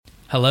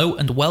Hello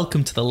and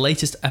welcome to the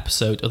latest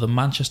episode of the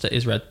Manchester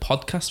is Red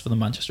podcast for the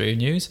Manchester Evening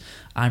News.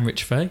 I'm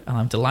Rich Fay and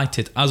I'm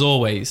delighted, as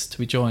always, to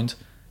be joined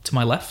to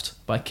my left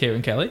by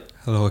Kieran Kelly.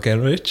 Hello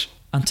again, Rich.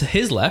 And to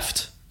his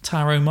left,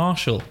 Tyrone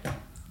Marshall.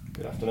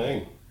 Good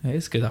afternoon. It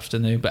is good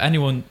afternoon, but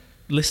anyone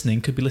listening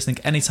could be listening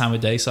any time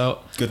of day. So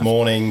good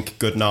morning,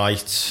 good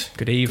night,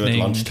 good evening, good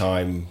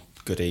lunchtime,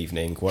 good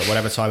evening,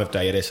 whatever time of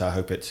day it is. I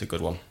hope it's a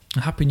good one.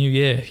 Happy New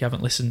Year if you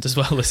haven't listened as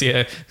well this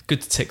year.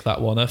 Good to tick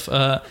that one off.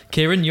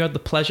 Kieran, you had the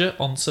pleasure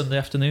on Sunday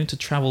afternoon to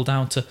travel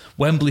down to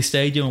Wembley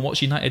Stadium and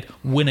watch United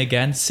win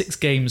again. 6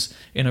 games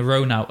in a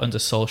row now under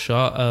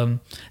Solskjaer.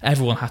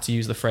 Everyone had to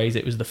use the phrase,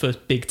 it was the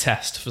first big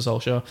test for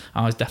Solskjaer.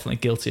 I was definitely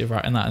guilty of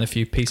writing that in a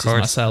few pieces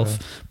myself.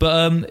 Yeah.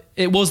 But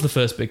it was the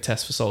first big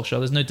test for Solskjaer,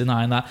 there's no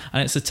denying that.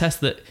 And it's a test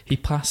that he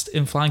passed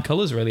in flying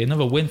colours, really.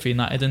 Another win for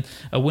United and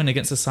a win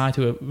against a side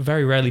who are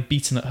very rarely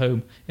beaten at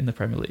home in the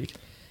Premier League.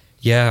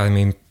 Yeah, I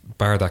mean,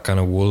 bar that kind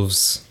of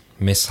Wolves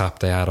mishap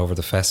they had over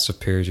the festive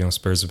period,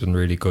 Spurs have been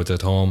really good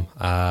at home.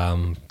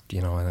 And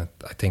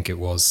I think it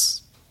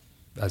was,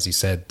 as you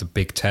said, the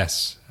big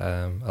test.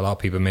 A lot of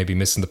people may be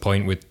missing the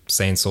point with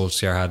saying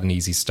Solskjaer had an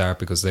easy start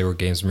because they were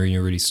games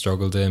Mourinho really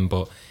struggled in.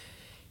 But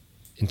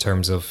in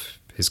terms of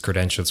his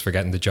credentials for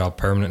getting the job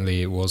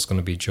permanently, it was going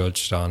to be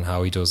judged on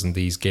how he does in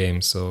these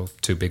games. So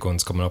 2 big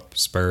ones coming up,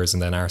 Spurs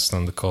and then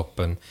Arsenal in the Cup.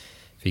 And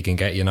if he can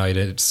get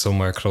United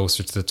somewhere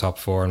closer to the top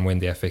 4 and win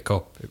the FA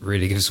Cup, it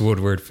really gives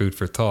Woodward food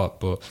for thought.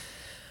 But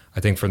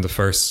I think from the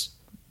first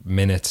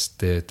minute,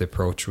 the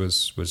approach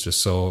was just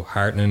so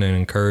heartening and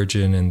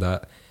encouraging, in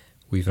that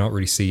we've not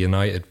really seen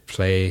United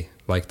play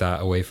like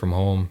that away from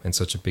home in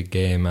such a big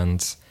game.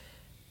 And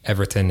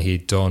everything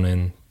he'd done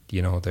in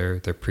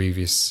their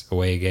previous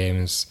away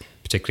games,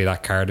 particularly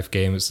that Cardiff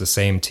game, it was the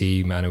same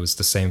team and it was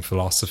the same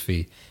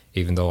philosophy,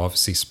 even though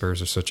obviously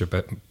Spurs are such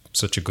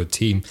a good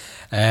team.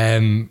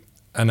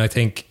 And I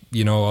think,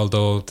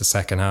 although the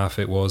second half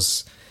it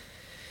was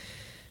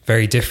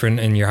very different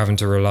and you're having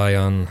to rely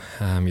on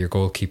your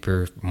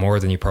goalkeeper more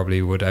than you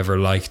probably would ever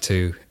like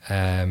to,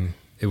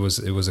 it was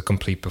a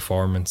complete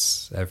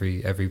performance.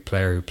 Every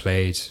player who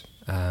played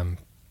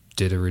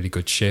did a really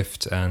good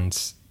shift,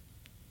 and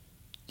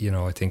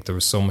I think there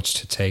was so much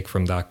to take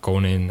from that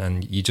going in,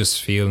 and you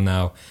just feel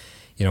now,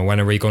 when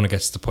are we going to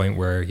get to the point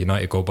where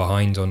United go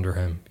behind under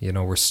him?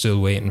 We're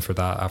still waiting for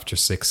that after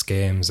 6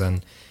 games,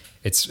 and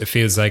it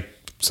feels like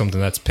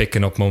something that's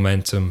picking up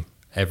momentum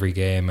every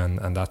game,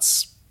 and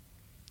that's,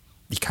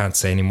 you can't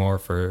say anymore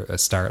for a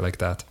start like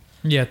that.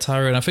 Yeah,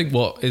 Tyrone, I think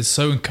what is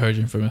so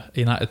encouraging from a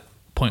United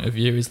point of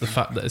view is the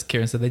fact that, as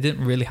Kieran said, they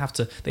didn't really have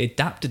to, they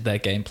adapted their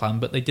game plan,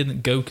 but they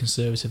didn't go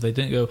conservative, they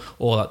didn't go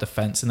all out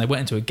defence, and they went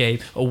into a game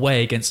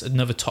away against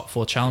another top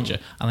 4 challenger,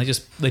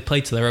 and they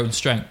played to their own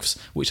strengths,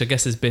 which I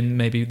guess has been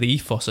maybe the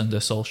ethos under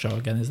Solskjaer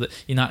again, is that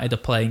United are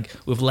playing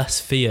with less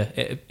fear,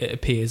 it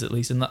appears at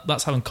least, and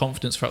that's having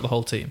confidence throughout the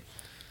whole team.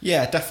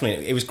 Yeah,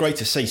 definitely. It was great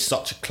to see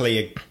such a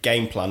clear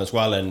game plan as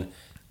well, and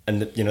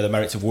the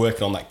merits of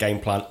working on that game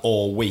plan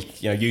all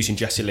week. Using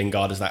Jesse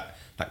Lingard as that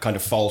kind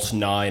of false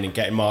 9 and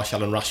getting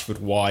Martial and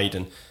Rashford wide,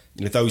 and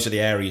those are the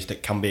areas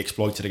that can be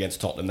exploited against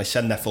Tottenham. They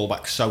send their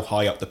fullbacks so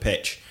high up the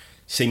pitch,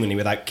 seemingly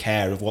without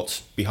care of what's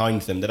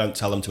behind them. They don't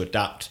tell them to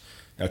adapt.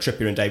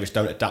 Trippier and Davis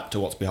don't adapt to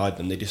what's behind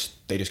them. They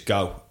just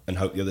go and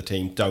hope the other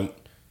team don't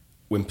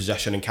win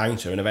possession and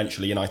counter. And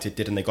eventually United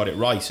did, and they got it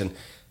right. And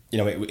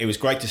it was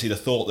great to see the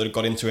thought that had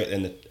got into it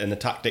and the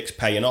tactics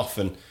paying off.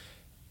 And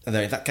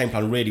that game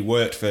plan really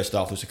worked first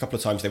half. There was a couple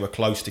of times they were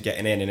close to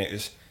getting in, and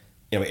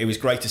it was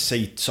great to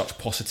see such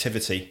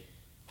positivity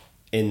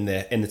in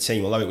the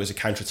team. Although it was a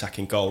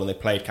counter-attacking goal and they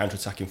played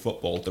counter-attacking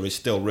football, there is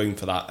still room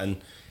for that. And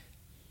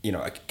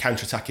a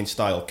counter-attacking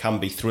style can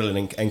be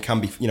thrilling and can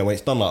be, when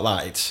it's done like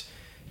that,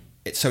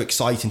 it's so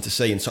exciting to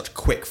see, in such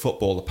quick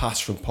football. The pass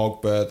from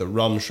Pogba, the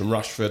runs from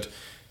Rashford.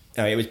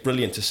 It was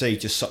brilliant to see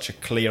just such a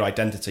clear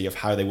identity of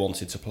how they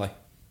wanted to play.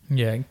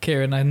 Yeah, and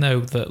Kieran, I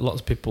know that lots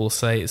of people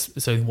say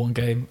it's only 1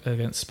 game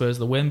against Spurs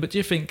the win, but do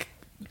you think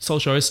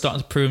Solskjaer is starting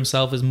to prove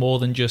himself as more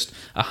than just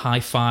a high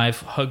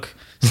five, hug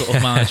sort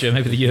of manager,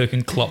 maybe the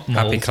Jurgen Klopp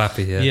mold? Happy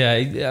clappy, yeah.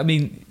 Yeah, I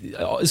mean,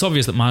 it's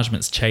obvious that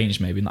management's changed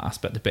maybe in that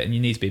aspect a bit, and you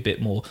need to be a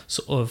bit more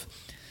sort of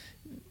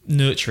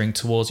nurturing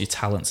towards your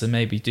talents, and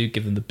maybe do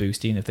give them the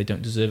boost even if they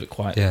don't deserve it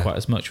quite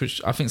as much,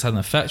 which I think has had an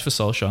effect for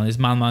Solskjaer, and his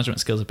man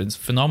management skills have been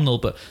phenomenal.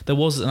 But there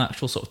was an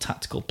actual sort of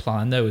tactical plan.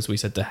 I know, as we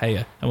said, De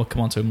Gea, and we'll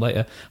come on to him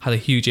later, had a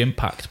huge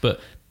impact,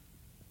 but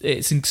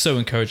it's so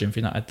encouraging for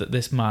United that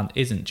this man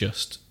isn't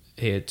just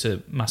here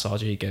to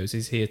massage egos,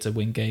 he's here to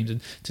win games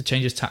and to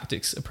change his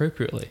tactics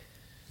appropriately.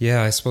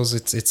 Yeah, I suppose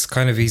it's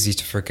kind of easy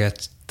to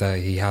forget that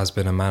he has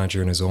been a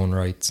manager in his own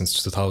right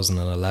since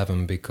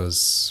 2011,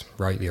 because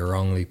rightly or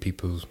wrongly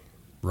people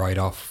write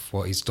off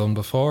what he's done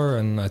before,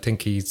 and I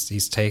think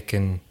he's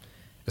taken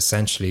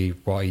essentially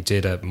what he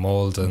did at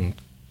Mold and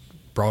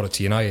brought it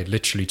to United,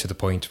 literally to the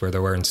point where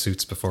they're wearing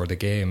suits before the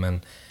game,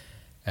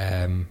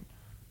 and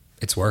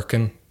it's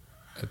working.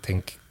 I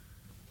think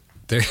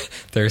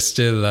there's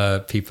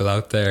still people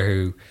out there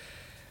who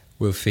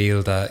will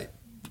feel that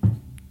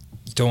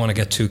you don't want to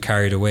get too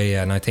carried away,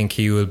 and I think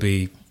he will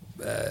be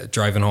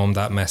driving home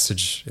that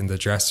message in the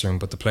dressing room.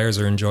 But the players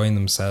are enjoying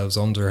themselves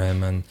under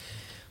him, and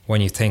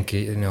when you think,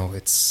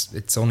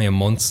 it's only a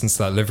month since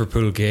that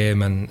Liverpool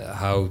game and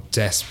how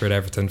desperate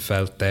everything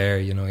felt there.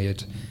 You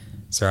had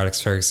Sir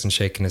Alex Ferguson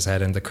shaking his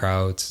head in the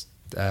crowd,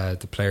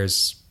 the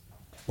players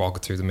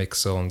walking through the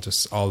mix zone,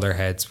 just all their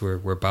heads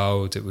were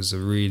bowed. It was a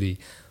really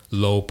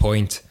low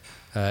point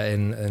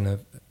in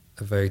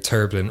a very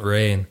turbulent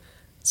reign.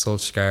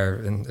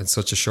 Solskjaer in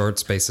such a short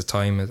space of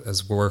time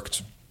has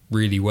worked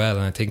really well,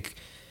 and I think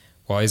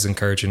what is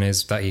encouraging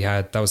is that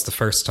that was the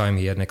first time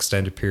he had an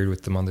extended period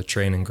with them on the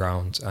training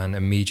ground, and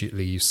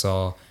immediately you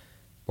saw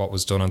what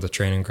was done on the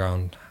training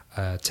ground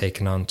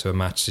taken on to a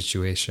match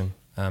situation.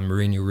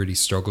 Mourinho really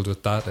struggled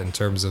with that in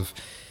terms of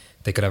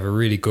they could have a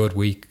really good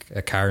week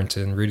at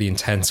Carrington, really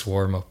intense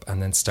warm-up,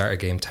 and then start a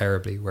game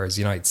terribly, whereas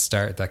United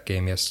started that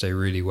game yesterday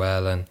really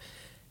well, and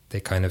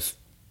they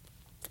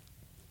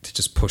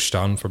just pushed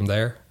on from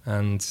there.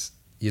 And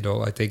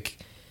I think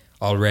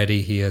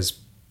already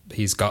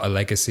he's got a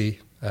legacy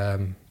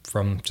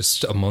from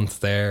just a month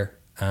there,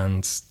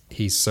 and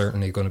he's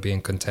certainly going to be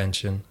in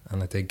contention.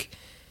 And I think,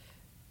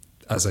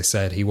 as I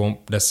said, he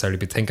won't necessarily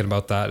be thinking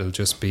about that. It'll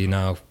just be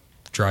now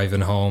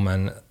driving home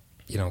and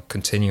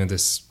continuing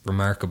this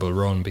remarkable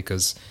run,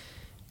 because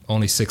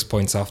only 6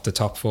 points off the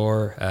top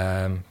four.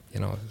 I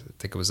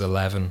think it was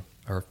 11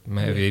 or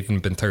maybe even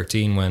been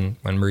 13 when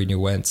Mourinho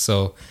went.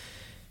 So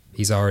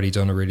he's already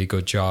done a really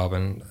good job,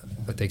 and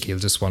I think he'll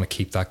just want to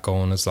keep that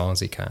going as long as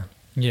he can.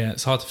 Yeah,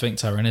 it's hard to think,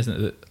 Tyrone, isn't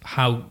it, that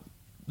how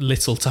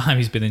little time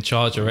he's been in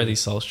charge already,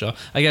 Solskjaer.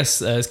 I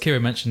guess, as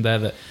Kieran mentioned there,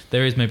 that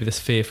there is maybe this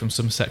fear from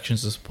some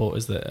sections of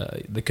supporters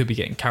that they could be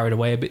getting carried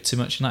away a bit too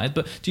much, United.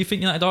 But do you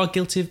think United are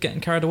guilty of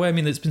getting carried away? I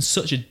mean, there's been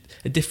such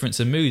a difference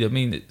in mood. I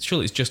mean,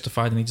 surely it's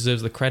justified and he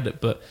deserves the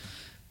credit, but...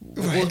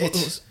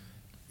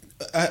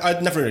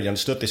 I'd never really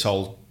understood this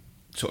whole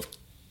sort of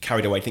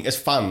carried away thing. As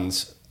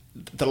fans,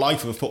 the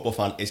life of a football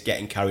fan is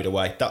getting carried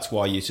away. That's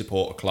why you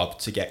support a club,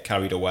 to get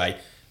carried away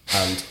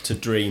and to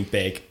dream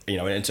big,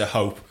 and to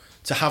hope,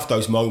 to have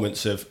those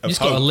moments of you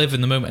just got to live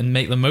in the moment and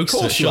make the most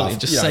of it, surely.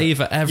 Just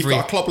savour every... You've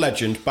got a club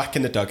legend back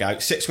in the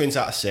dugout, 6 wins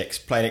out of 6,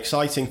 playing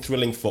exciting,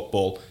 thrilling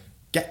football.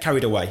 Get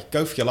carried away.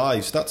 Go for your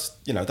lives. That's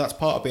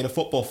part of being a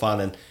football fan.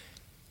 And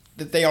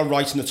they are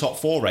right in the top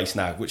 4 race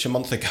now, which a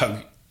month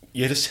ago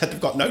you'd have said they've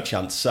got no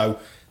chance. So,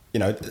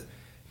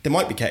 they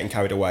might be getting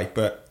carried away,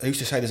 but who's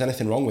to say there's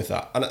anything wrong with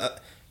that? And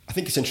I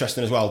think it's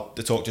interesting as well,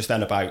 the talk just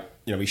then about,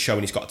 he's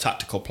showing he's got a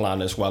tactical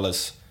plan as well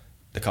as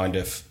the kind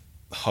of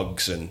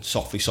hugs and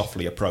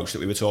softly approach that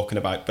we were talking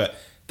about. But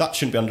that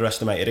shouldn't be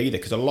underestimated either,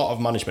 because a lot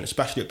of management,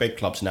 especially at big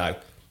clubs now,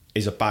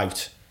 is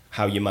about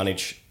how you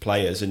manage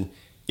players, and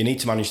you need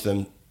to manage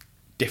them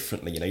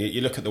differently. You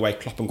look at the way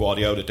Klopp and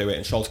Guardiola do it,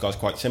 and Solskjaer's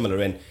quite similar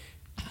in,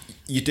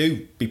 you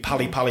do be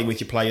pally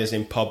with your players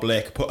in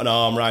public, put an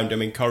arm around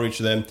them, encourage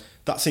them.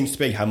 That seems to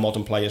be how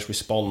modern players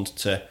respond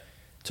to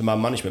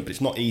man management, but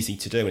it's not easy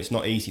to do, and it's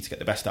not easy to get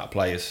the best out of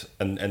players.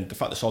 And the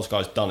fact that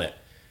Solskjaer's done it,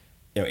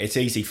 it's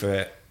easy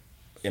for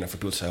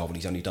people to say, oh, well,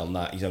 he's only done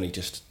that. He's only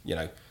just,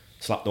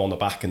 slapped them on the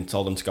back and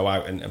told them to go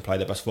out and play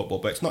their best football.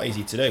 But it's not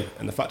easy to do.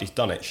 And the fact he's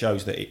done it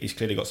shows that he's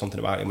clearly got something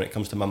about him when it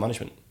comes to man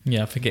management.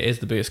 Yeah, I think it is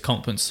the biggest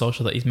compliment to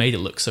Solskjaer that he's made it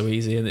look so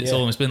easy, and it's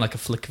almost been like a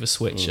flick of a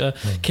switch.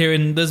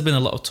 Kieran, there's been a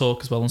lot of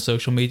talk as well on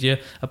social media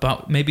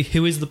about maybe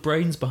who is the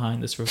brains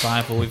behind this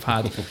revival. We've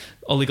had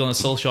Ole Gunnar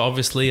Solskjaer,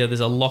 obviously. There's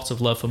a lot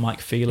of love for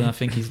Mike Phelan. I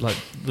think he's like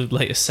the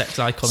latest sex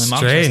icon in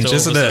Manchester. Strange,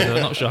 isn't it?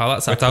 I'm not sure how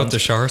that's happened. Without the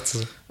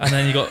shorts. And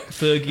then you got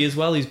Fergie as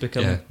well. He's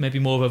become maybe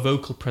more of a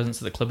vocal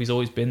presence at the club. He's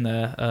always been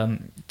there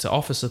to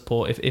offer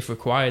support if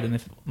required, and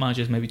if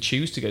managers maybe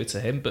choose to go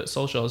to him. But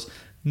Solskjaer's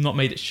not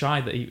made it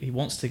shy that he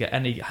wants to get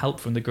any help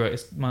from the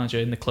greatest manager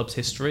in the club's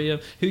history.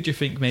 Who do you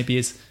think maybe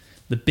is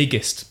the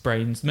biggest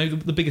brains, maybe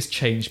the biggest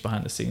change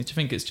behind the scenes? Do you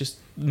think it's just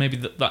maybe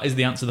that is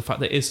the answer to the fact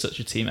that it is such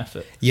a team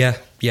effort? Yeah,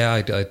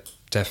 I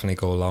definitely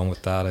go along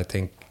with that. I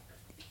think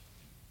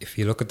if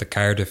you look at the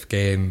Cardiff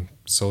game,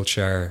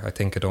 Solskjaer, I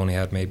think, had only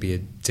had maybe a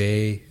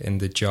day in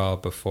the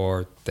job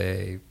before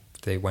they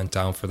went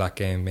down for that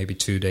game, maybe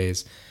 2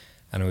 days.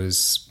 And it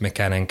was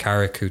McKenna and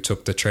Carrick who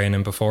took the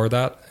training before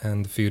that,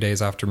 and a few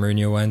days after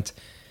Mourinho went.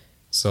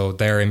 So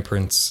their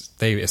imprints,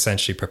 they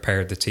essentially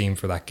prepared the team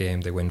for that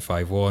game. They win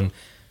 5-1.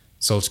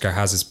 Solskjaer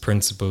has his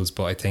principles,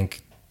 but I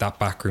think that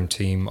backroom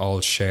team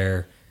all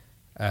share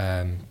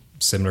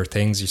similar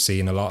things. You're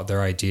seeing a lot of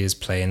their ideas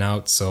playing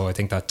out. So I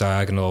think that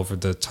diagonal over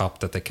the top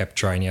that they kept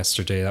trying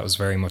yesterday, that was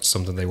very much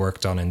something they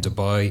worked on in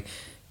Dubai.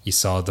 You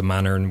saw the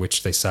manner in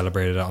which they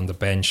celebrated it on the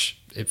bench.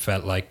 It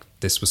felt like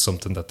this was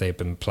something that they've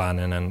been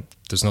planning, and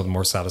there's nothing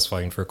more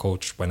satisfying for a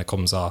coach when it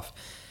comes off.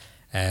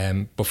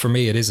 But for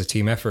me, it is a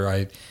team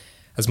effort.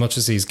 As much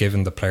as he's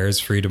given the players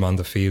freedom on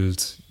the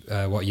field,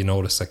 what you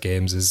notice at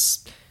games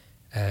is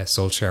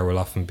Solskjaer will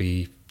often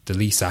be the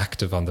least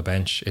active on the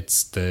bench.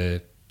 It's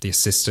the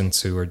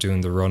assistants who are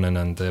doing the running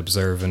and the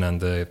observing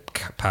and the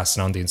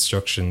passing on the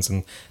instructions,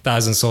 and that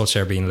isn't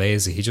Solskjaer being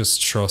lazy. He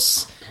just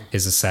trusts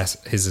his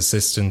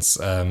assistants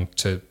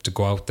to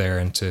go out there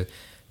and to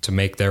to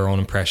make their own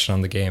impression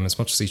on the game as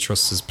much as he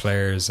trusts his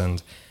players.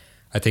 And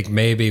I think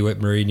maybe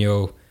with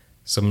Mourinho,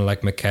 someone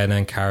like McKenna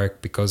and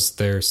Carrick, because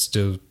they're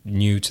still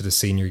new to the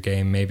senior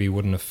game, maybe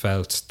wouldn't have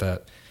felt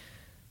that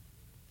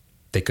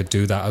they could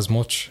do that as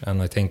much.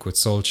 And I think with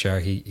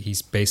Solskjaer,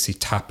 he's basically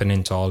tapping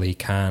into all he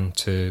can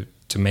to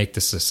make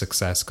this a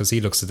success, because he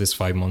looks at this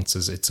 5 months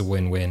as it's a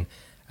win-win.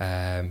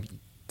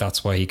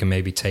 That's why he can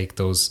maybe take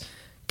those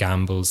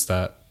gambles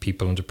that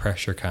people under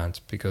pressure can't,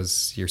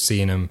 because you're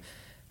seeing him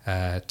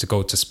to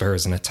go to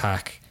Spurs and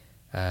attack.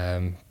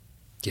 That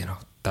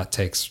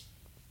takes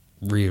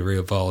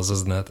real balls,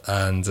 doesn't it?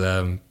 And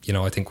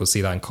I think we'll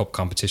see that in cup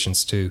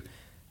competitions too.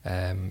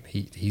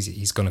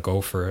 He's going to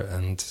go for it,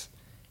 and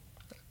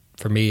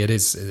for me,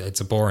 it's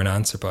a boring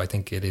answer, but I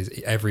think it is.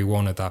 Every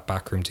one of that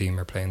backroom team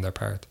are playing their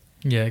part.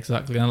 Yeah,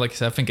 exactly. And like I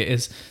said, I think it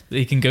is that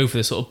he can go for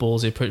this sort of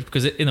ballsy approach,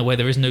 because in a way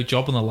there is no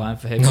job on the line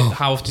for him. No.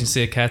 How often do you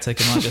see a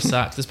caretaker might just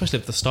sacked, especially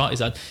if the start is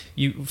had?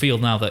 You feel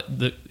now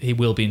that he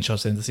will be in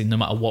charge of the scene no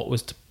matter what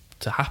was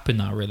to happen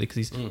now, really, because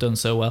he's done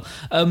so well.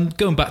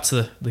 Going back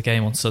to the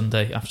game on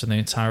Sunday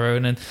afternoon,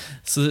 Tyrone, and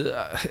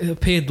so it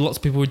appeared lots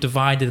of people were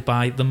divided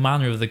by the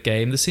manner of the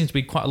game. There seems to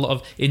be quite a lot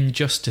of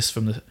injustice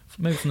from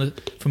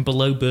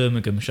below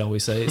Birmingham, shall we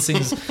say. It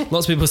seems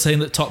lots of people are saying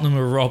that Tottenham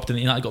were robbed and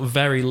United got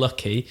very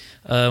lucky.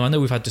 I know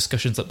we've had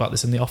discussions about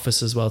this in the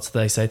office as well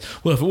today, saying,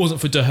 well, if it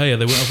wasn't for De Gea,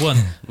 they wouldn't have won.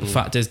 The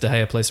fact is, De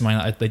Gea plays for Man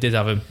United. They did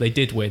have him. They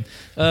did win.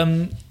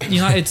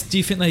 United, do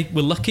you think they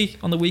were lucky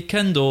on the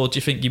weekend, or do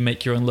you think you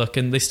make your own luck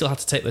and they still had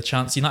to take their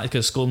chance? United could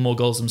have scored more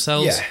goals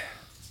themselves.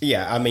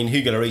 Yeah. I mean,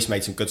 Hugo Lloris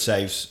made some good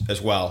saves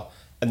as well.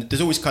 And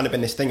there's always kind of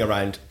been this thing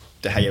around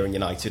De Gea and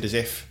United, as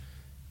if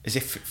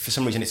for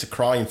some reason it's a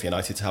crime for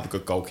United to have a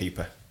good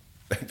goalkeeper.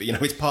 But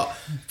it's part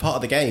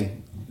of the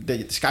game.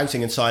 The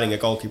scouting and signing a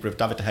goalkeeper of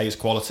David De Gea's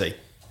quality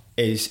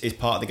is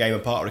part of the game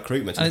and part of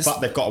recruitment. And the fact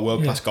they've got a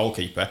world-class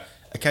goalkeeper,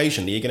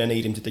 occasionally you're going to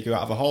need him to dig you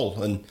out of a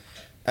hole. And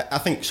I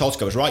think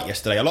Solskjaer was right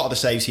yesterday. A lot of the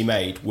saves he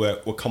made were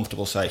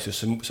comfortable saves. There's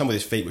some with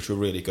his feet which were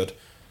really good,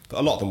 but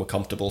a lot of them were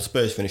comfortable.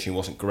 Spurs finishing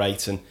wasn't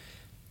great. And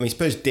I mean,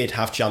 Spurs did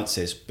have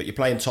chances, but you're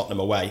playing Tottenham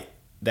away.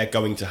 They're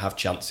going to have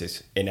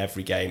chances in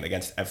every game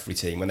against every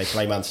team. When they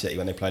play Man City,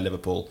 when they play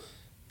Liverpool,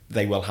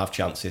 they will have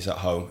chances at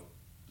home.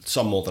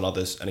 Some more than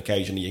others, and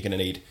occasionally you're going to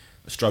need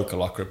a stroke or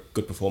like a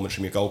good performance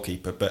from your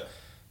goalkeeper. But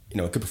a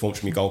good performance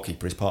from your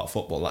goalkeeper is part of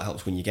football. That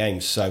helps win your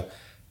games. So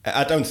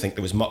I don't think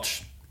there was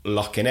much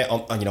luck in it.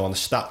 On the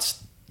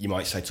stats, you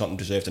might say Tottenham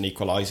deserved an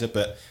equaliser,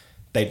 but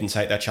they didn't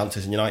take their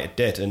chances, and United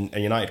did. And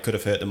United could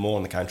have hurt them more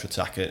on the counter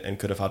attack and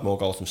could have had more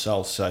goals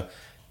themselves. So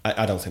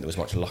I don't think there was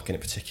much luck in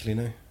it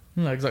particularly. No.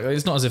 No, exactly.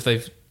 It's not as if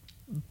they've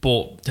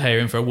bought De Gea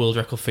in for a world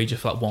record fee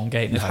just for that one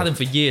game. They've had him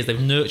for years. They've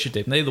nurtured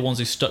him. They're the ones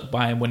who stuck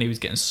by him when he was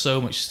getting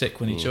so much stick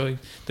when he joined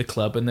the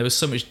club, and there was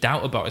so much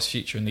doubt about his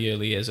future in the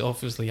early years.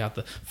 Obviously, he had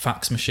the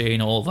fax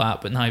machine, all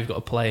that, but now you've got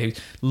a player who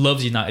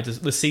loves United.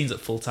 The scenes at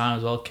full time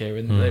as well,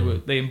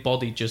 Kieran. They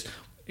embodied just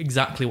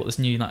exactly what this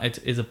new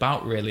United is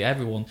about. Really,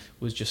 everyone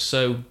was just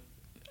so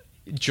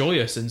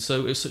joyous, and so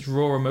it was such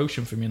raw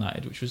emotion from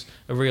United, which was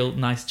a real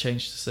nice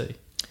change to see.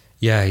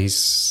 Yeah,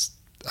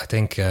 I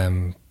think,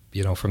 from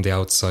the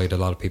outside, a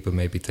lot of people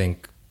maybe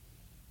think,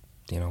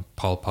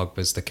 Paul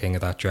Pogba's the king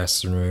of that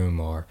dressing room,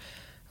 or,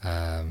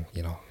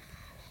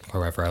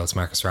 whoever else,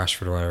 Marcus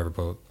Rashford or whatever.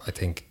 But I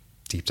think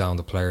deep down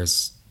the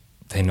players,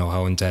 they know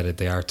how indebted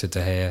they are to De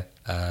Gea.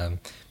 I'm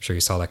sure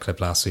you saw that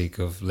clip last week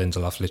of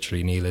Lindelof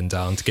literally kneeling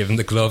down to give him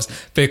the gloves.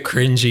 Bit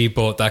cringy,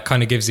 but that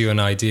kind of gives you an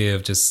idea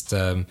of just,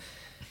 they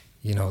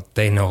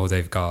know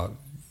they've got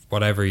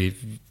whatever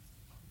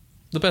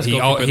the best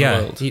goalkeeper in the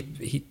world.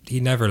 He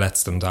never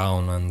lets them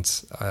down,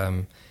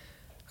 and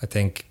I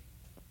think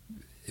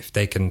if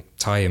they can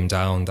tie him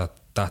down,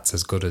 that's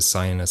as good as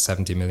signing a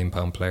 £70 million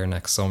player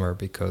next summer,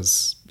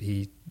 because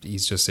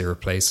he's just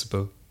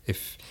irreplaceable.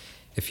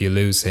 If you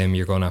lose him,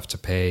 you're going to have to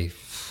pay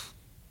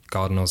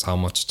God knows how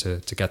much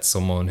to get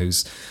someone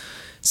who's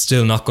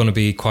still not going to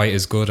be quite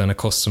as good and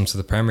accustomed to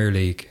the Premier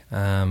League.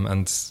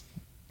 And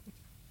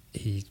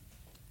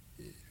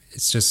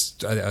it's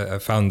just I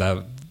found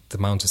that the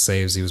amount of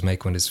saves he was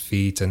making with his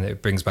feet, and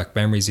it brings back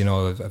memories.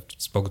 I've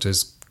spoken to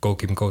his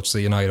goalkeeping coach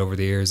at United over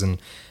the years,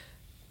 and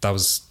that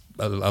was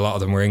a lot of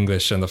them were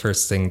English, and the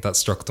first thing that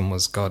struck them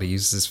was, God, he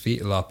uses his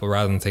feet a lot. But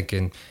rather than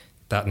thinking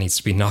that needs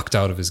to be knocked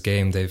out of his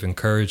game, they've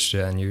encouraged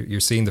it, and you're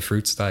seeing the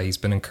fruits of that. He's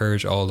been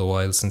encouraged all the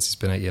while since he's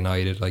been at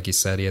United. Like you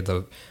said, he had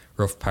the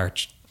rough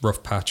patch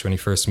when he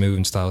first moved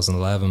in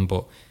 2011,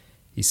 but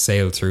he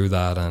sailed through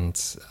that,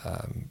 and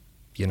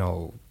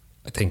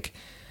I think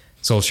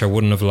Solskjaer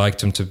wouldn't have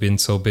liked him to have been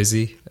so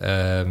busy.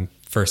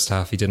 First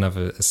half he didn't have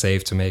a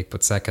save to make,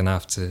 but second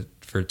half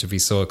for it to be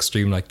so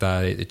extreme like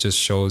that, it just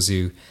shows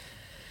you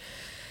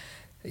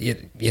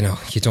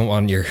don't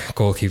want your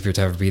goalkeeper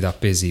to ever be that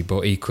busy,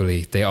 but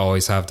equally they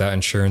always have that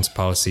insurance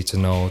policy to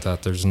know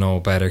that there's no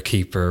better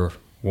keeper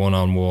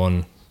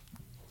one-on-one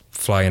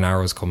flying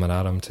arrows coming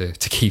at him to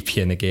keep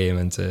you in the game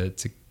and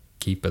to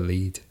keep a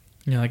lead.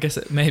 Yeah, I guess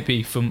it may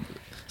be from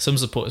some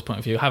supporters' point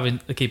of view, having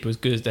a keeper as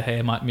good as De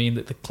Gea might mean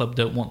that the club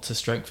don't want to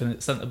strengthen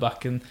its centre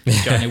back in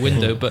January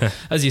window. But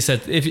as you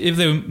said, if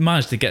they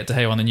managed to get De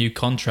Gea on a new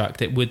contract,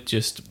 that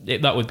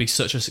would be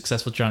such a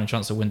successful January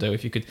transfer window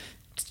if you could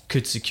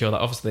secure that.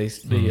 Obviously,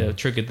 they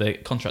triggered the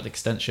contract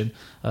extension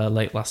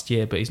late last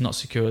year, but he's not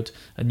secured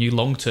a new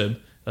long-term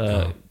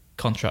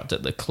contract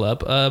at the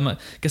club. I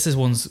guess this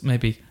one's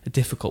maybe a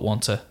difficult one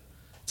to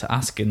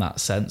ask in that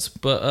sense,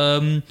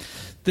 but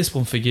this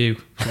one for you,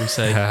 shall we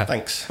say?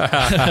 Thanks.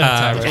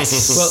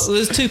 Well,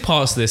 there's two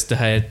parts to this De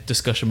Gea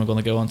discussion we're going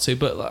to go on to,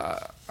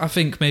 but I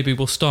think maybe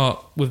we'll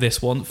start with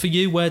this one. For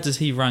you, where does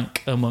he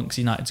rank amongst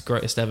United's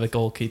greatest ever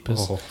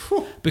goalkeepers?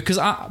 Because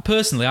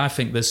I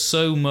think there's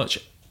so much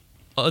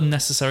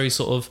unnecessary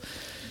sort of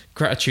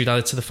gratitude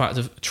added to the fact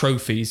of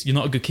trophies. You're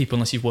not a good keeper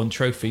unless you've won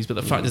trophies, but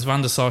the fact is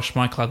Van der Sar,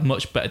 Schmeichel had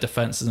much better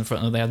defences in front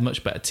of them. They had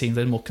much better teams,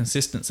 they had more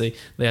consistency,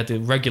 they had a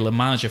regular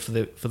manager for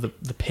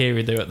the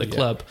period they were at the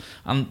club,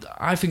 and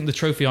I think the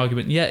trophy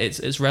argument,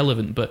 it's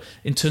relevant, but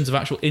in terms of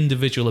actual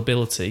individual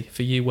ability,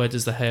 for you, where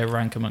does De Gea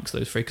rank amongst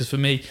those three? Because for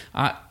me,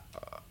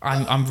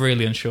 I'm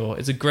really unsure.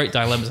 It's a great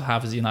dilemma to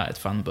have as a United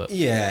fan, but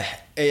do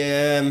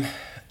I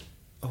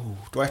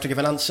have to give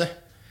an answer?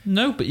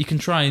 No, but you can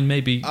try and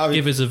maybe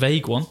give us a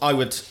vague one. I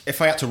would,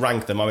 if I had to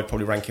rank them, I would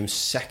probably rank him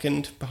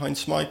second behind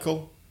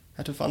Schmeichel,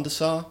 ahead of Van der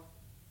Sar,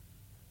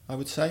 I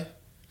would say.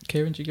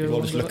 Kieran, do you go? You're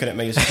all just looking at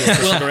me as if you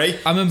disagree.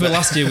 I remember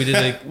last year we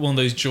did one of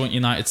those joint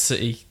United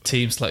City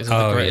team selections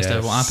of the greatest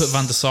ever. I put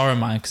Van der Sar in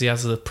mine because he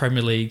has the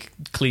Premier League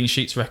clean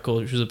sheets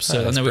record, which was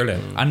absurd.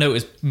 I know it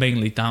was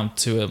mainly down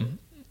to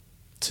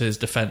his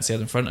defence he had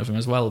in front of him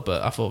as well,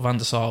 but I thought Van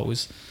der Sar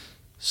was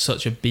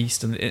such a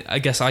beast, and I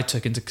guess I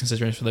took into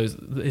consideration for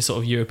his sort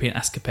of European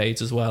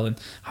escapades as well, and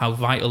how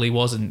vital he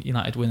was in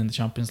United winning the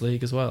Champions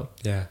League as well.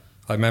 Yeah,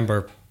 I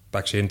remember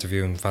actually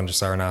interviewing Van der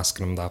Sar and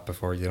asking him that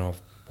before,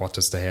 what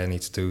does De Gea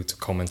need to do to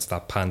come into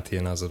that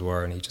pantheon, as it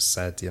were, and he just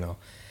said,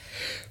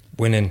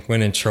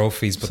 winning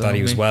trophies, but that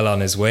he was well on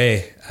his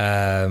way.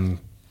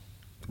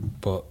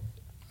 But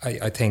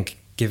I think,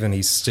 given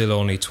he's still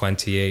only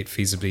 28,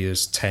 feasibly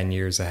there's 10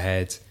 years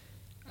ahead,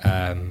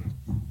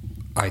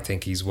 I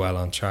think he's well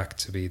on track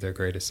to be their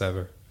greatest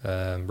ever,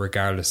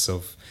 regardless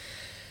of...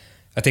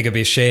 I think it'd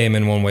be a shame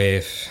in one way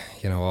if,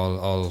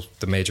 all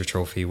the major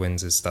trophy he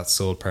wins is that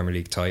sole Premier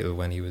League title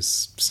when he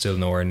was still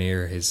nowhere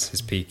near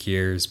his peak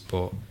years.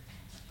 But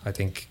I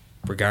think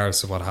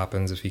regardless of what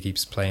happens, if he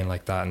keeps playing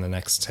like that in the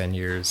next 10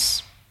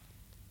 years,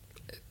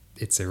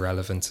 it's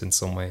irrelevant in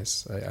some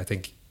ways. I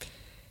think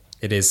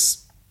it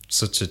is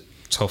such a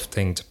tough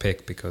thing to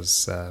pick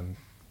because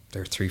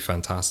they're three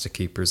fantastic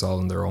keepers all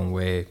in their own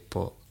way,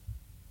 but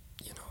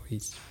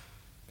he's,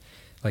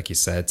 like you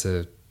said,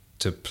 to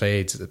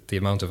play the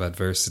amount of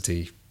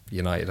adversity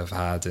United have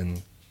had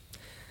in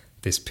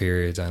this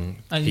period, and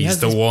he's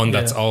the one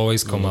that's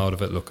always come out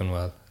of it looking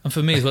well. And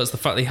for me as well, it's the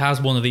fact that he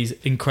has one of these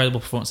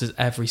incredible performances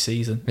every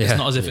season. It's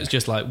not as if it's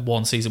just like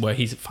one season where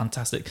he's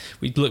fantastic.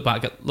 We look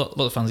back at a lot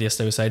of fans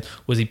yesterday were saying,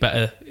 was he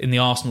better in the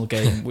Arsenal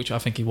game, which I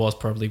think he was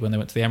probably when they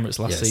went to the Emirates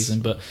last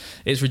season, but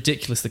it's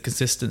ridiculous, the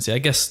consistency. I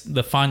guess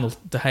the final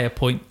De Gea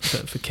point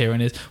for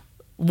Kieran is,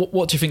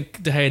 what do you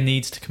think De Gea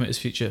needs to commit his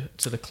future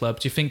to the club?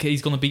 Do you think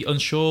he's going to be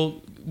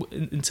unsure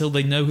until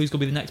they know who's going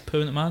to be the next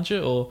permanent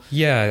manager? Or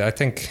I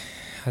think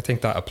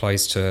that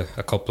applies to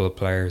a couple of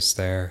players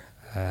there.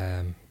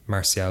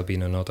 Martial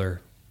being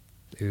another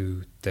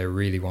who they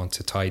really want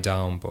to tie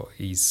down, but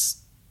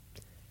he's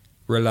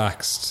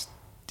relaxed.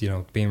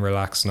 Being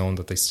relaxed, knowing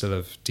that they still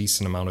have a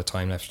decent amount of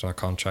time left on a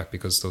contract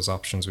because those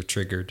options were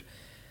triggered.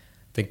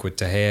 I think with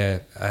De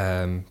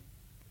Gea,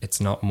 it's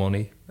not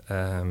money.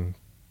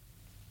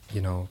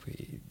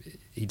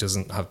 He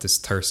doesn't have this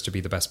thirst to be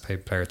the best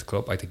paid player at the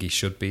club. I think he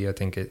should be. I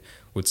think it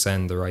would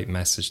send the right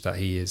message that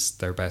he is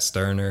their best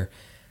earner.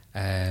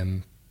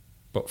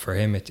 But for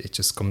him, it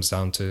just comes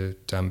down to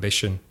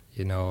ambition.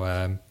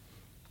 You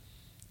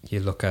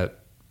look at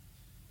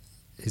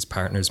his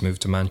partner's move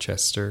to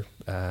Manchester.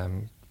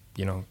 They've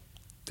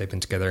been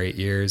together 8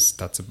 years.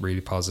 That's a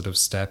really positive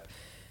step.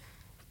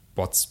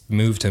 What's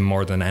moved him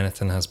more than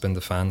anything has been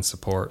the fan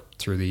support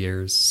through the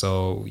years.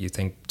 So you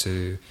think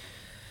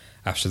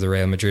after the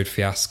Real Madrid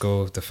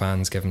fiasco, the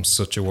fans gave him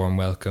such a warm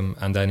welcome.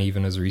 And then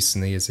even as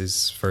recently as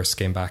his first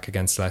game back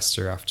against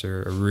Leicester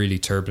after a really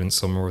turbulent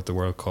summer with the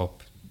World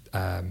Cup,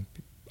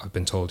 I've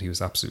been told he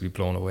was absolutely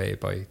blown away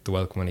by the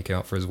welcome when he came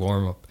out for his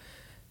warm-up.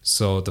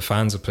 So the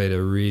fans have played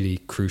a really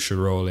crucial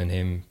role in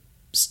him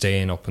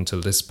staying up until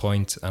this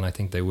point, and I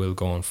think they will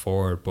going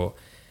forward. But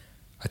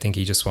I think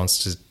he just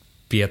wants to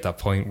be at that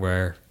point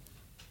where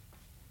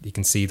you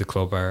can see the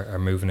club are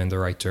moving in the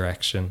right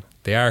direction.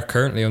 They are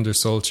currently under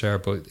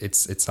Solskjaer, but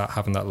it's that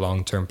having that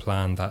long-term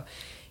plan that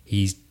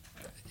he's,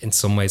 in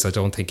some ways, I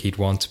don't think he'd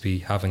want to be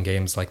having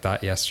games like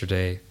that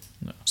yesterday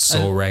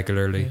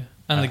regularly. Yeah.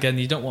 And again,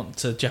 you don't want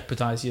to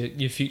jeopardise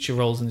your future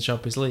roles in the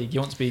Champions League. You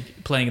want to be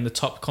playing in the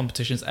top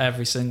competitions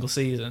every single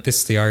season. This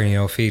is the irony,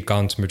 if he'd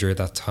gone to Madrid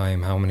that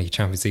time, how many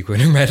Champions League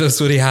winning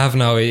medals would he have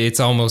now? It's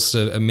almost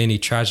a mini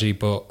tragedy,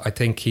 but I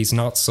think he's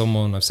not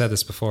someone, I've said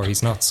this before,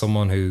 he's not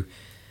someone who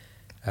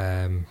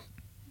Money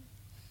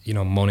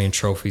and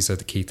trophies are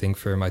the key thing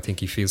for him. I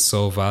think he feels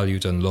so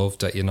valued and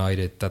loved at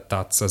United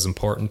that's as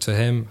important to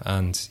him,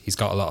 and he's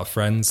got a lot of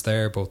friends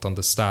there, both on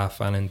the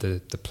staff and in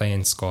the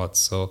playing squad.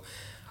 So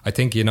I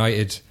think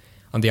United,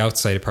 on the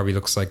outside, it probably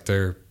looks like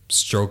they're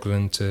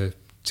struggling to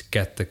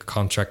get the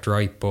contract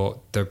right, but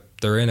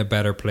they're in a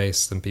better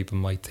place than people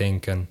might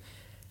think, and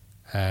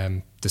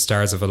the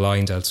stars have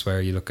aligned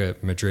elsewhere. You look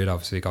at Madrid,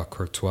 obviously got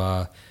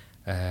Courtois,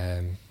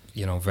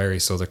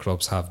 various other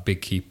clubs have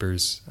big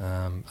keepers,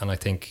 and I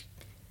think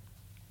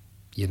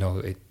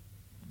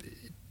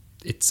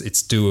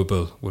it's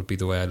doable would be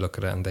the way I look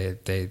at it, and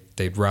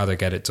they'd rather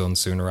get it done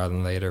sooner rather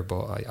than later.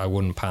 But I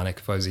wouldn't panic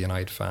if I was a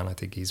United fan. I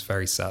think he's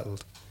very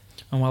settled.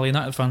 And while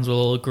United fans will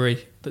all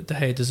agree that De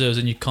Gea deserves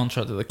a new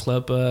contract at the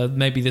club,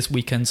 maybe this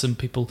weekend some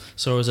people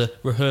saw as a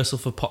rehearsal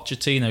for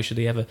Pochettino should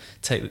he ever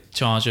take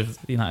charge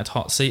of the United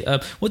hot seat.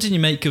 What did you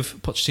make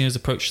of Pochettino's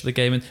approach to the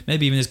game, and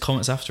maybe even his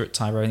comments after it,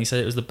 Tyrone? He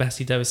said it was the best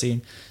he'd ever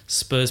seen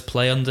Spurs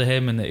play under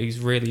him and that he's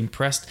really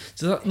impressed.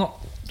 Does that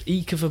not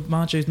eke of a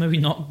manager who's maybe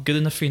not good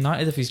enough for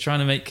United if he's trying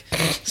to make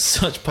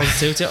such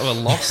positivity out of a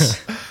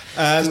loss?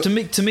 To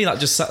me, that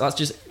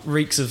just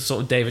reeks of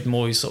sort of David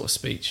Moyes sort of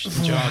speech.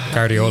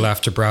 Guardiola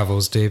after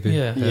Bravo's debut.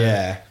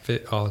 Yeah.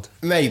 Bit odd.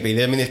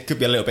 Maybe. I mean, there could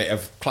be a little bit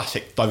of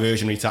classic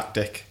diversionary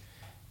tactic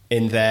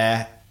in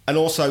there. And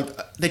also,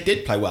 they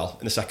did play well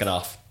in the second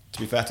half,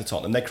 to be fair to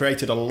Tottenham. They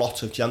created a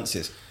lot of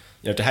chances.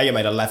 De Gea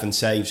made 11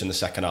 saves in the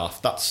second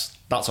half. That's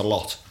a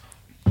lot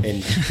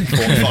in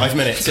 45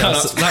 minutes.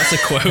 That's a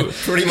quote.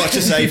 Pretty much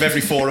a save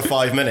every 4 or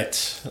 5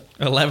 minutes.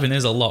 11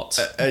 is a lot.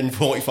 In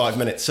 45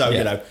 minutes. So,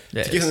 to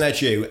give them their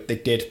due, they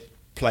did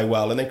play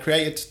well, and they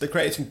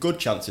created some good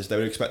chances they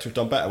would expect to have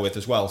done better with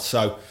as well.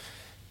 So,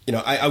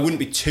 I wouldn't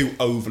be too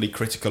overly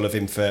critical of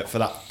him for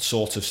that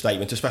sort of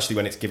statement, especially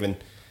when it's given,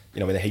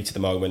 in the heat of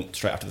the moment,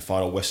 straight after the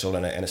final whistle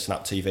in a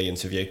Snap TV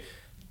interview.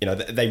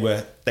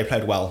 They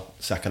played well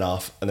second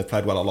half, and they've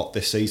played well a lot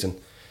this season.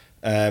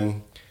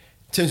 In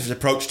terms of his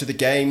approach to the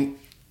game,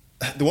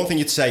 the one thing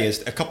you'd say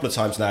is a couple of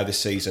times now this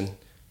season,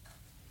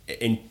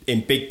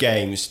 in big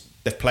games,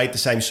 they've played the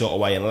same sort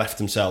of way and left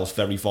themselves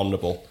very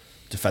vulnerable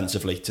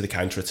defensively to the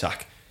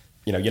counter-attack.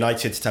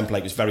 United's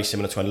template was very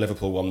similar to when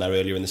Liverpool won there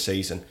earlier in the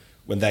season,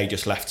 when they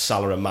just left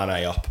Salah and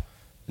Mane up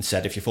and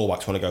said, if your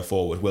fullbacks want to go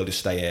forward, we'll just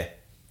stay here,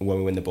 and when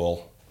we win the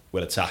ball,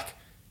 we'll attack.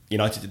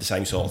 United did the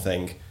same sort of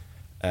thing.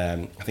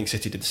 I think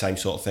City did the same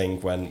sort of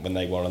thing when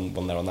they're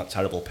on that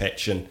terrible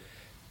pitch, and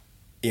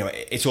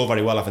it's all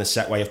very well having a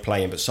set way of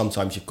playing, but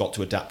sometimes you've got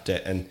to adapt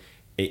it, and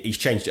he's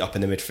changed it up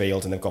in the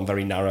midfield, and they've gone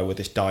very narrow with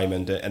this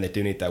diamond, and they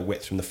do need their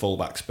width from the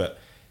fullbacks, but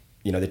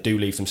they do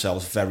leave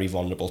themselves very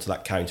vulnerable to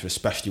that counter,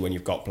 especially when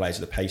you've got players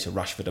at the pace of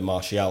Rashford and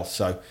Martial.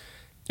 So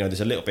there's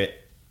a little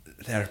bit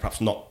there,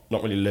 perhaps not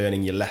really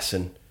learning your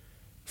lesson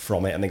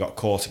from it, and they got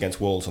caught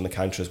against Wolves on the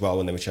counter as well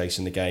when they were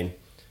chasing the game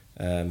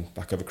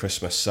back over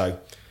Christmas.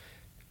 So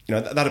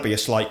that'd be a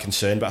slight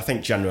concern, but I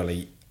think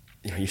generally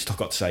you've still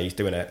got to say he's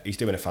doing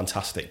a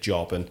fantastic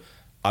job, and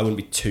I wouldn't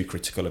be too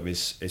critical of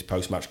his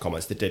post-match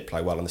comments. They did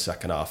play well in the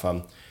second half.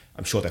 I'm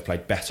sure they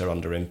played better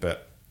under him,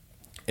 but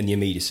in the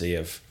immediacy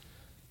of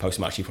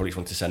post-match, he probably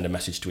wanted to send a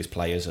message to his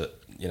players that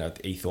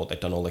he thought they'd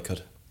done all they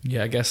could.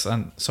 Yeah, I guess,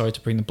 and sorry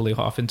to bring the blue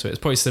half into it, it's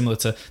probably similar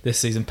to this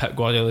season. Pep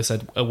Guardiola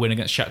said a win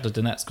against Shakhtar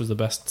Donetsk was the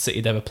best City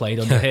had ever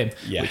played under him,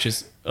 which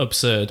is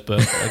absurd,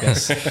 but I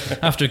guess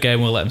after a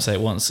game we'll let him say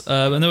it once.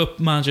 Another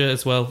manager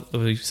as well,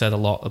 we've said a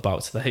lot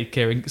about today,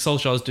 Kieran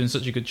Solskjaer is doing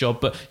such a good job,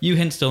 but you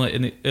hinted on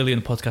it earlier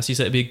in the podcast. You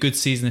said it'd be a good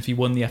season if he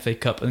won the FA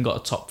Cup and got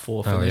a top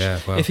 4 finish.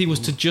 If he was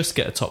to just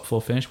get a top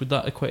 4 finish, would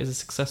that equate as a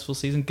successful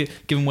season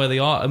given where they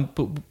are?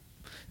 But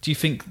do you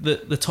think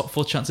that the top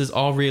 4 chances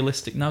are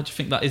realistic now? Do you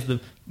think that is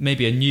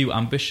maybe a new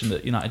ambition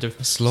that United have?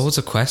 There's loads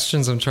of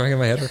questions. I'm trying to get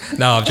my head around.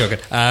 No, I'm joking.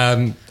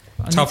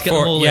 Top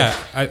 4,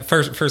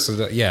 first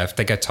of all, if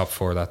they get top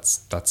 4,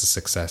 that's a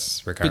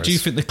success regardless. But do you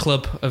think the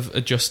club have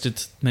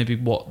adjusted maybe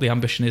what the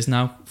ambition is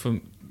now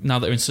that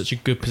they're in such a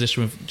good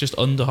position with just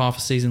under half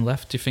a season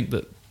left? Do you think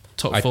that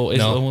top 4 is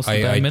almost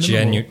the bare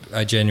minimum?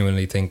 I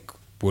genuinely think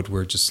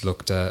Woodward just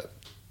looked at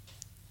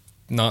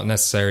not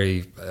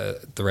necessarily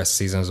the rest of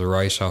the season as a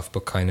write-off,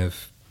 but kind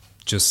of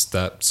just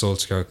that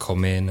Solskjaer would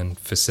come in and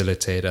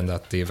facilitate, and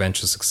that the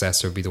eventual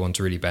successor would be the one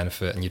to really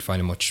benefit, and you'd find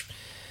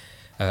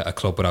a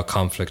club without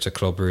conflict, a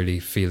club really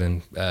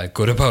feeling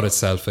good about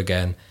itself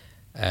again.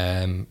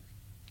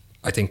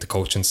 I think the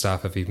coaching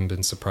staff have even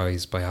been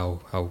surprised by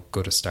how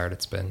good a start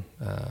it's been,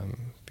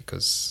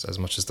 because as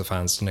much as the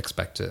fans didn't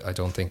expect it, I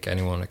don't think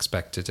anyone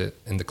expected it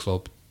in the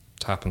club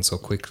to happen so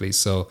quickly.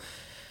 So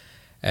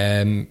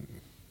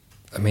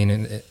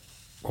what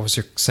was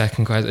your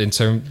second question? In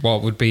terms,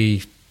 what would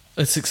be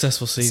a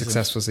successful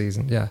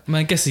season? Yeah.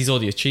 I guess he's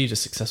already achieved a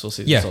successful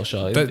season,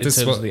 Solskjaer, in terms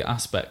of the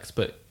aspects.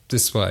 But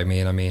this is what I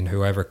mean.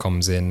 Whoever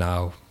comes in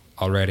now,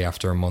 already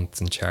after a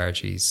month in charge,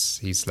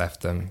 he's left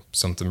them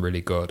something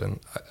really good. And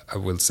I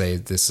will say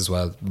this as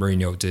well: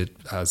 Mourinho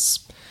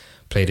has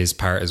played his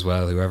part as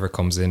well. Whoever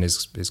comes in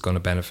is going to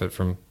benefit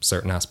from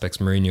certain aspects.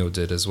 Mourinho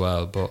did as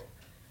well, but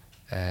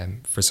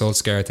for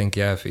Solskjaer, I think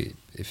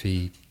if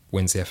he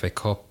wins the FA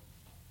Cup,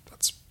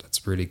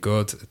 that's really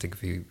good. I think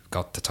if he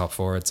got the top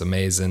 4, it's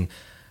amazing.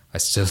 I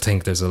still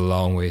think there's a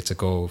long way to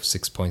go.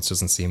 6 points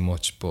doesn't seem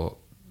much, but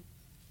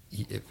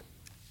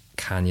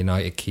can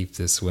United keep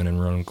this winning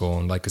run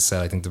going? Like I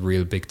said, I think the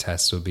real big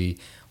test will be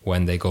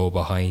when they go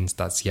behind.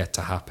 That's yet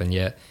to happen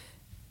yet.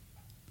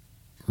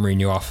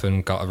 Mourinho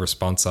often got a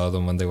response out of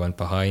them when they went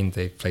behind.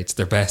 They played to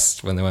their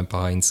best when they went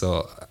behind.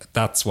 So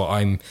that's what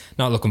I'm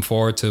not looking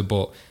forward to,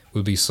 but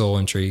will be so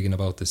intriguing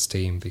about this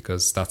team,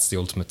 because that's the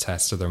ultimate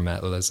test of their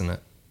mettle, isn't it?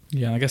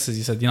 Yeah, and I guess, as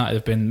you said, United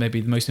have been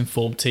maybe the most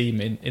informed team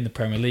in the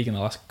Premier League in the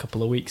last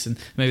couple of weeks, and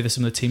maybe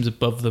some of the teams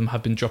above them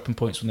have been dropping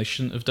points when they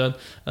shouldn't have done.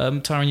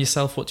 Tyron,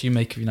 yourself, what do you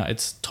make of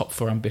United's top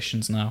 4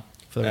 ambitions now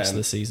for the rest of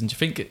the season? Do you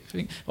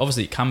think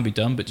obviously it can be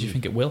done, but do you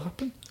think it will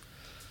happen?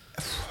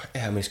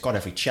 Yeah, I mean, it's got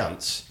every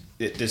chance.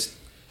 There's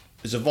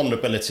a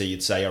vulnerability,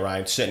 you'd say,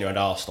 certainly around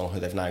Arsenal,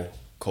 who they've now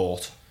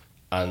caught,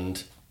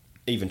 and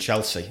even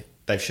Chelsea.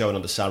 They've shown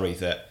under Sarri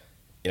that,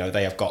 you know,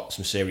 they have got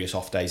some serious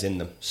off days in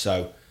them.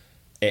 So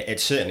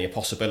it's certainly a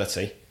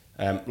possibility.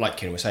 Like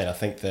Kieran was saying, I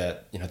think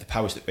that, you know, the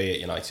powers that be at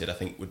United, I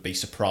think, would be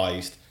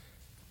surprised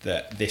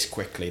that this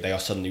quickly they are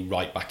suddenly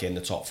right back in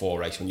the top 4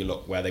 race. When you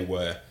look where they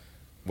were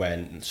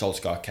when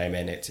Solskjaer came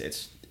in, it's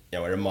you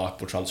know, a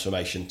remarkable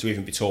transformation to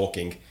even be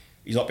talking.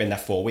 He's not been there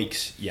 4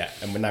 weeks yet,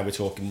 and we're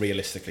talking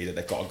realistically that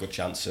they've got a good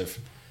chance of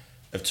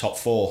top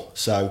 4.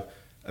 So,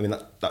 I mean,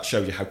 that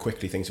shows you how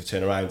quickly things have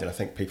turned around, and I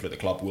think people at the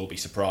club will be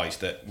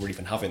surprised that we're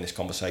even having this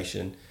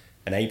conversation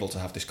and able to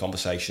have this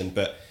conversation.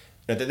 But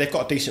you know, they've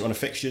got a decent run of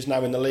fixtures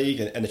now in the league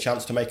and a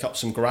chance to make up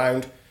some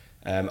ground.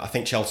 I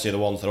think Chelsea are the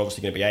ones they're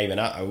obviously going to be aiming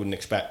at. I wouldn't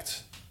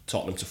expect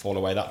Tottenham to fall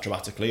away that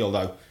dramatically,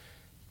 although,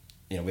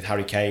 you know, with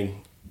Harry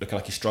Kane looking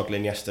like he's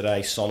struggling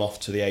yesterday, Son off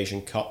to the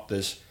Asian Cup,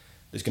 there's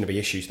going to be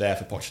issues there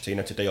for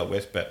Pochettino to deal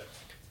with. But,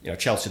 you know,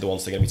 Chelsea are the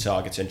ones they're going to be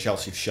targeting.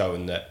 Chelsea have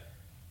shown that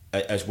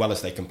as well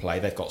as they can play,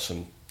 they've got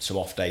some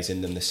off days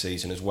in them this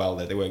season as well.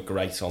 They weren't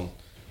great on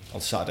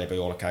Saturday by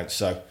all accounts.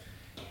 So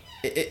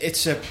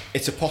it's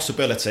a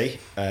possibility.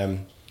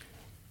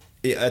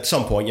 At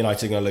some point,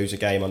 United are going to lose a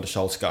game under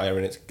Solskjaer,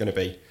 and it's going to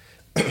be,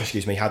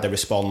 excuse me, how they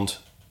respond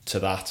to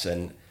that.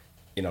 And,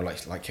 you know,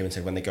 like Kieran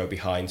said, when they go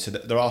behind. So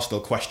there are still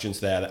questions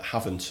there that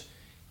haven't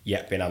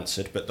yet been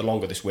answered. But the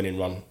longer this winning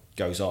run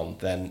goes on,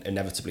 then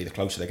inevitably the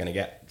closer they're going to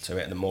get to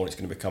it, and the more it's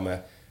going to become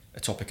a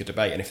topic of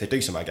debate. And if they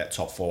do somehow get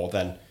top 4,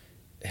 then,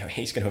 you know,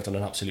 he's going to have done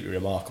an absolutely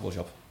remarkable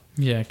job.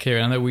 Yeah,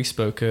 Kieran, I know we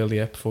spoke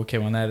earlier before we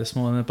came on air this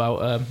morning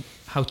about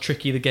how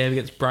tricky the game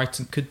against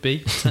Brighton could be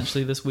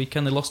potentially this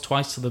weekend. They lost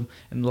twice to them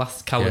in the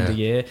last calendar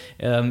year.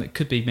 It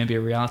could be maybe a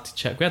reality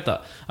check. We had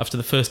that after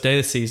the first day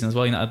of the season as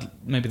well. You know,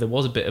 maybe there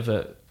was a bit of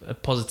a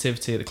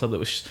positivity at the club that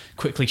was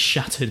quickly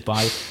shattered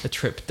by a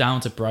trip down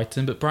to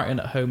Brighton. But Brighton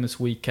at home this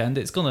weekend,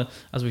 it's going to,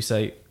 as we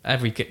say,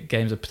 every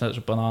game's a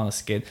potential banana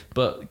skin.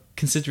 But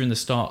considering the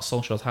start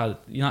Solskjaer's had,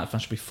 United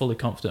fans should be fully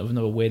confident of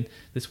another win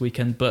this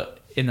weekend. But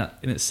in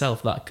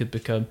itself, that could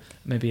become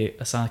maybe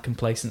a sign of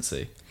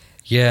complacency.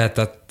 Yeah,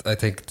 that I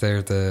think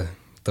they're the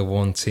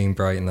one team,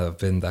 Brighton, that have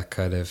been that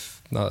kind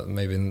of, not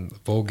maybe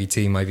bogey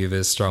team might be a bit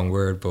of a strong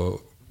word, but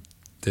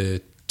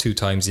the 2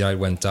 times United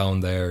went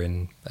down there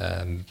in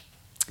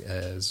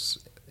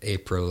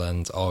April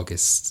and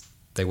August,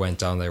 they went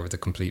down there with a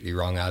completely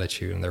wrong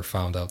attitude, and they're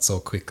found out so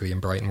quickly.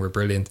 And Brighton were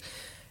brilliant.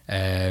 Be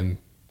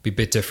a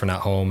bit different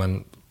at home,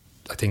 and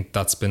I think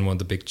that's been one of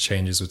the big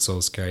changes with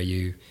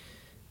Solskjaer.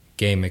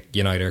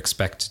 United are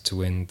expected to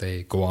win,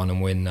 they go on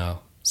and win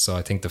now. So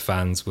I think the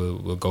fans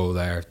will go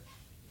there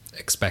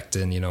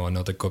expecting, you know,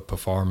 another good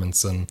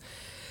performance, and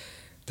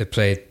they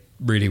played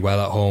really well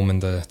at home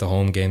in the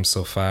home games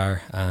so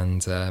far.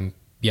 And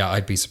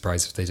I'd be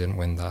surprised if they didn't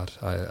win that.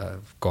 I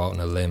go out on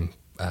a limb.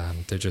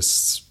 There's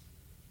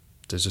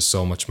just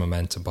so much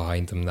momentum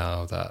behind them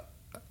now that,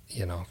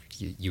 you know,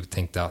 you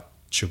think that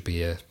should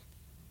be a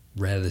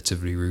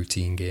relatively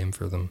routine game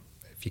for them.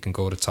 If you can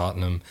go to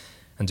Tottenham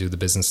and do the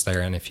business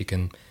there, and if you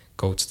can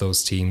go to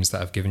those teams that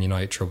have given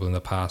United trouble in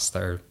the past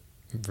that are,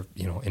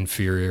 you know,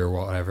 inferior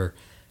or whatever,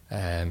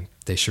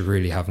 they should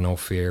really have no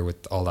fear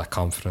with all that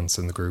confidence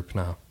in the group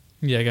now.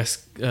 Yeah, I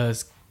guess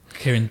as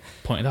Kieran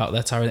pointed out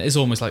there, Tyron, it's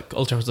almost like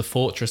Old Trafford's a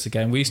fortress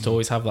again. We used to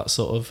always have that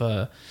sort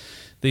of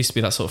there used to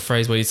be that sort of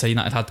phrase where you'd say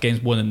United had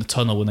games won in the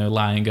tunnel when they were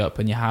lining up,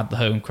 and you had the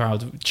home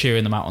crowd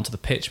cheering them out onto the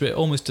pitch. But it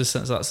almost does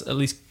sense that's at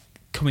least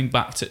coming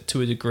back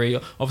to a degree.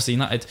 Obviously,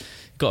 United,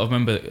 got to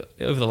remember,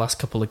 over the last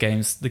couple of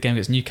games, the game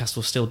against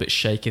Newcastle was still a bit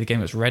shaky. The game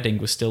against Reading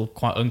was still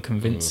quite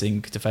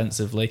unconvincing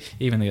defensively.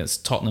 Even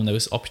against Tottenham, there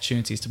was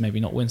opportunities to maybe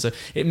not win. So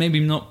it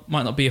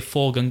might not be a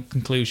foregone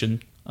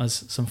conclusion as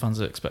some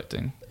fans are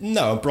expecting.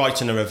 No,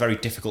 Brighton are a very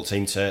difficult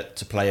team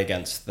to play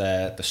against.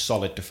 They're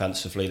solid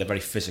defensively. They're very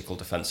physical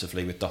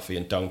defensively with Duffy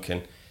and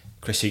Duncan.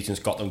 Chris Heaton's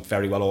got them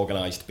very well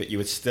organised, but you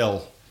would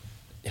still,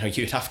 you know,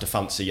 you'd have to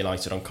fancy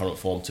United on current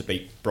form to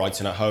beat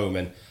Brighton at home,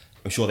 and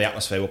I'm sure the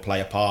atmosphere will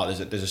play a part.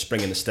 There's a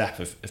spring in the step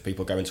of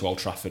people going to Old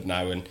Trafford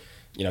now, and,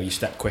 you know, your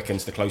step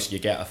quickens the closer you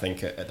get. I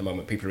think at the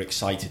moment people are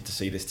excited to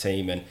see this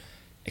team and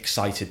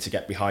excited to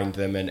get behind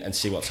them and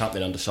see what's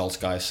happening under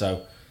Solskjaer.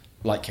 So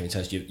like Kevin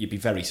says, you'd be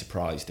very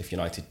surprised if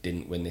United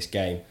didn't win this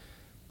game.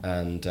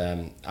 And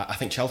I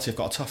think Chelsea have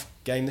got a tough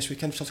game this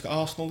weekend. Chelsea got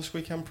Arsenal this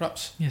weekend,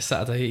 perhaps. Yeah,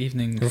 Saturday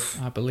evening,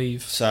 I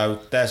believe. So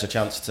there's a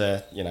chance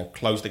to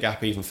close the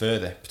gap even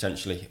further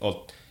potentially.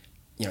 Or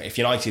if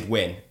United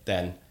win,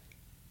 then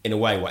in a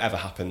way, whatever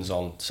happens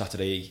on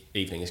Saturday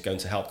evening is going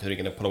to help because they're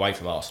going to pull away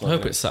from Arsenal. I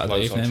hope it's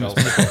Saturday evening. Made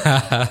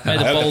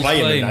I a bold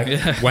claim.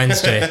 Yeah.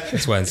 Wednesday.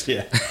 It's Wednesday.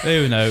 Yeah.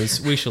 Who knows?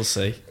 We shall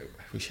see.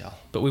 We shall.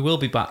 But we will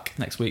be back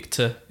next week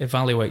to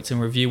evaluate and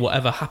review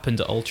whatever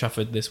happened at Old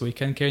Trafford this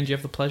weekend. Kieran, do you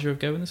have the pleasure of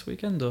going this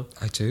weekend? Or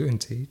I do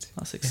indeed.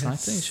 That's exciting.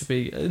 Yes. It should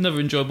be another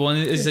enjoyable one.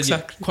 As you said,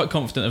 you're quite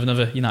confident of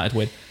another United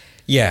win.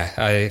 Yeah,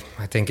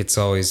 I think it's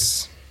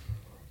always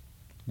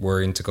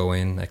worrying to go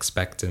in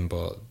expecting,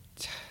 but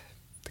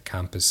the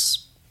camp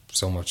is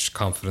so much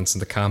confidence in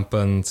the camp,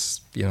 and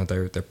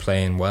they're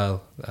playing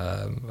well.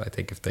 I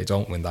think if they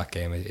don't win that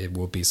game, it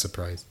will be a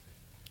surprise.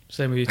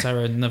 Same with you,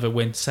 Tyrone. Another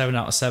win, 7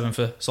 out of 7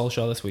 for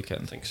Solskjaer this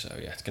weekend. I think so.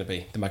 Yeah, it's going to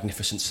be the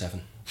Magnificent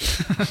Seven.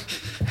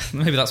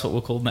 Maybe that's what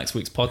we'll call next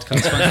week's podcast.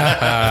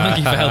 Thank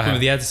you for helping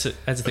with the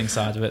editing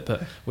side of it,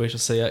 but we shall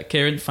see.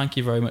 Kieran, thank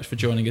you very much for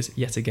joining us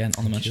yet again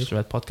on the Manchester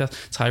Red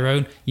podcast.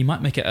 Tyrone, you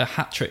might make it a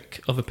hat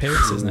trick of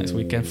appearances next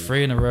weekend,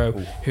 3 in a row.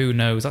 Ooh. Who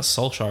knows? That's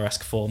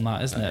Solskjaer-esque form,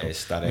 that, isn't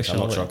it? That is. I'm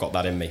not sure I've got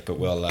that in me, but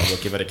we'll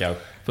give it a go.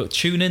 But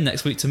tune in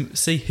next week to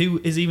see who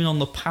is even on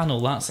the panel.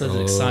 That's as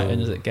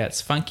exciting as it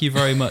gets. Thank you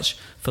very much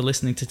for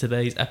listening to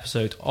today's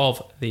episode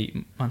of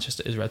the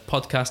Manchester is Red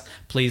podcast.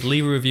 Please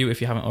leave a review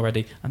if you haven't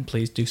already, and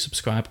please do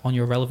subscribe on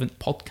your relevant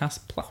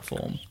podcast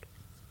platform.